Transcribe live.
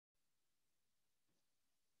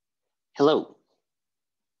Hello.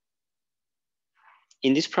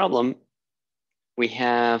 In this problem, we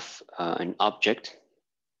have an object.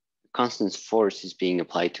 Constant force is being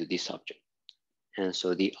applied to this object. And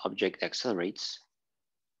so the object accelerates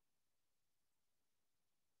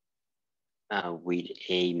with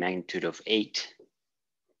a magnitude of 8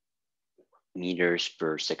 meters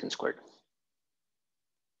per second squared.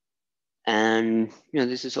 And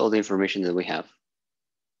this is all the information that we have.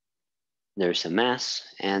 There's a mass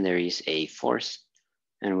and there is a force.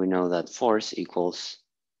 And we know that force equals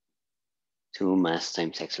 2 mass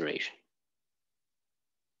times acceleration.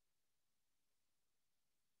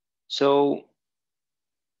 So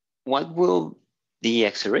what will the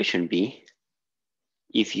acceleration be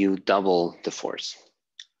if you double the force?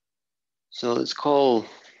 So let's call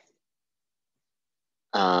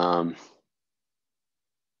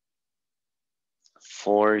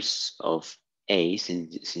force of A,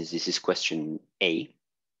 since this is question A,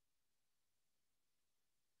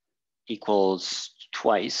 equals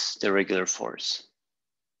twice the regular force.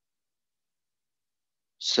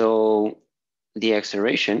 So the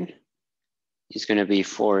acceleration is going to be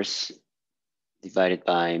force divided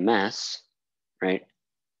by mass, right?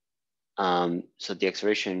 So the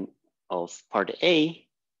acceleration of part A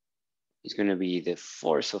is going to be the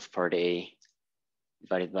force of part A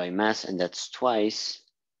divided by mass, and that's twice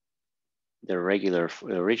the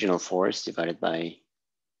original force divided by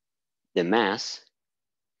the mass.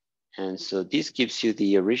 And so this gives you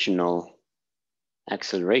the original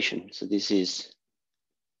acceleration. So this is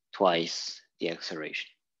twice the acceleration,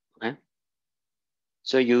 okay?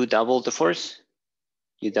 So you double the force,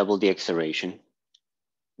 you double the acceleration,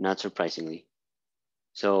 not surprisingly.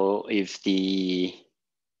 So if the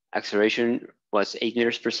acceleration was 8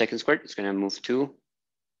 meters per second squared, it's gonna move to,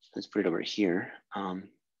 let's put it over here.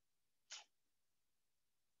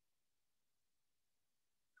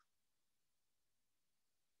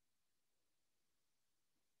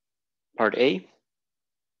 Part A,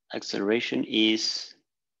 acceleration is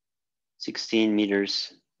 16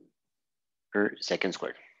 meters per second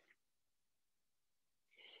squared.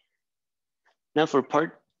 Now for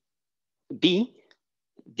part B,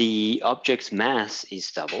 the object's mass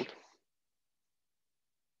is doubled.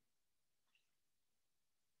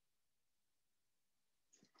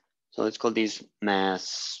 So let's call this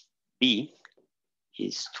mass B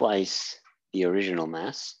is twice the original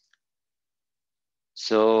mass.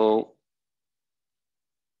 So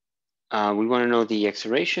we want to know the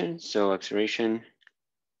acceleration. So acceleration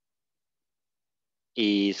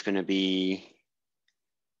is going to be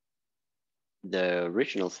the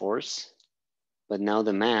original force, but now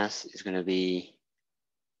the mass is going to be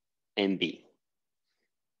mb.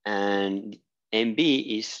 And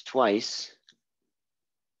mb is twice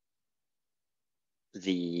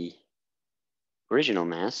the original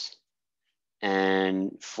mass,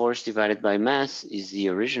 and force divided by mass is the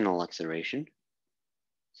original acceleration.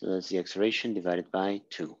 So that's the acceleration divided by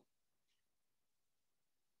 2.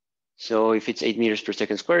 So if it's 8 meters per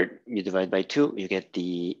second squared, you divide by 2, you get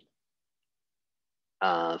the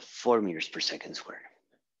 4 meters per second squared.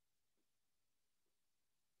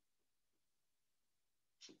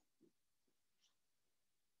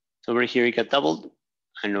 So over here, it got doubled.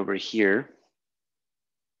 And over here,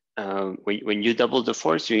 when you double the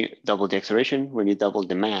force, you double the acceleration. When you double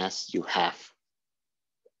the mass, you halve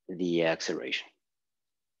the acceleration.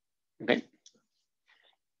 Okay.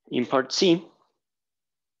 In part C,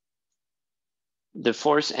 the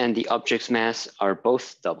force and the object's mass are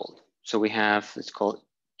both doubled. So we have, let's call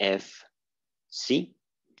it FC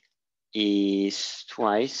is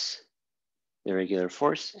twice the regular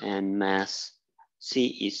force, and mass C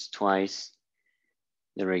is twice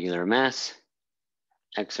the regular mass.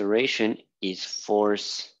 Acceleration is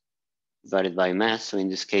force divided by mass. So in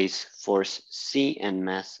this case, force C and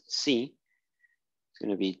mass C is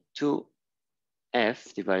going to be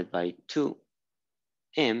 2F divided by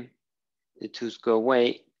 2M. The 2's go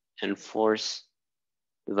away, and force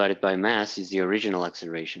divided by mass is the original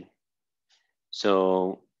acceleration.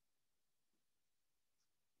 So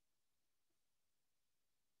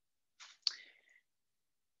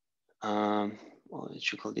well, it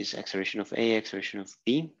should call this acceleration of A, acceleration of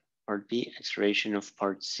B. Part B, acceleration of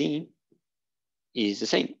part C is the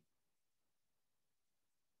same.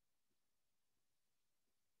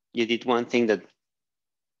 You did one thing that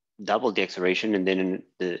doubled the acceleration, and then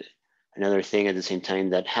another thing at the same time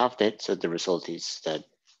that halved it. So the result is that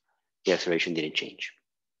the acceleration didn't change.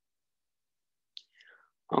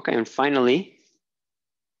 Okay, and finally,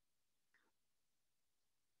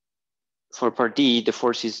 for part D, the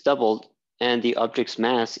force is doubled and the object's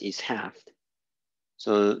mass is halved.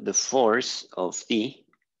 So the force of D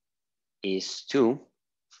is 2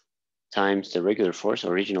 times the regular force,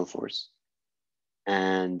 original force.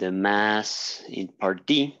 And the mass in part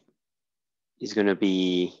D is going to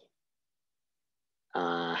be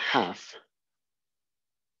half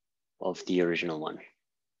of the original one.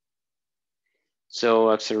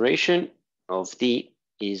 So acceleration of D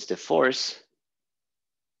is the force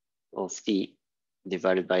of D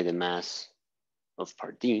divided by the mass of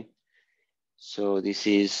part D. So this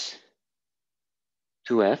is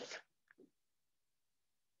 2F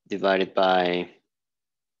divided by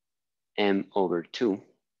m over 2.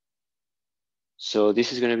 So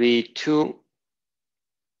this is going to be 2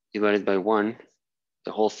 divided by 1,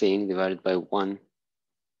 the whole thing divided by 1.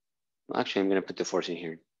 Well, actually, I'm going to put the force in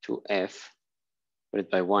here. 2F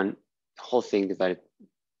divided by 1, the whole thing divided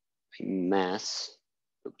by mass.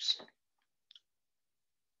 Oops.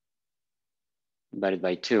 Divided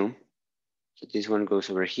by 2. So this one goes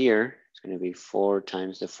over here. It's going to be 4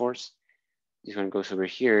 times the force. This one goes over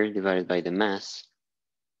here divided by the mass.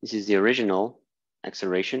 This is the original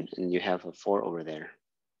acceleration, and you have a 4 over there.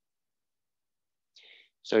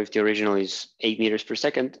 So if the original is 8 meters per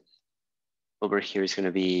second, over here is going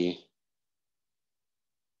to be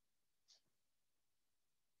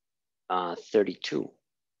 32.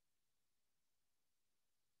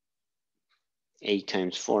 8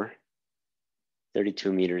 times 4,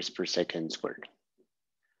 32 meters per second squared.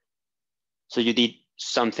 So you did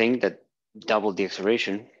something that doubled the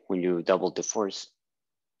acceleration when you doubled the force.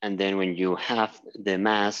 And then when you have the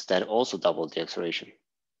mass, that also doubled the acceleration.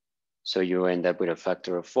 So you end up with a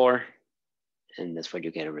factor of 4, and that's what you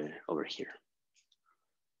get over here.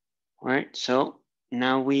 All right, so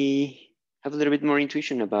now we have a little bit more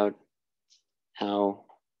intuition about how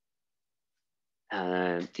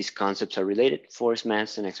these concepts are related, force,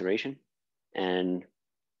 mass, and acceleration, and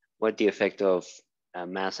what the effect of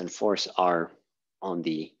mass and force are on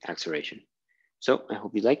the acceleration. So I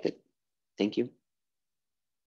hope you liked it. Thank you.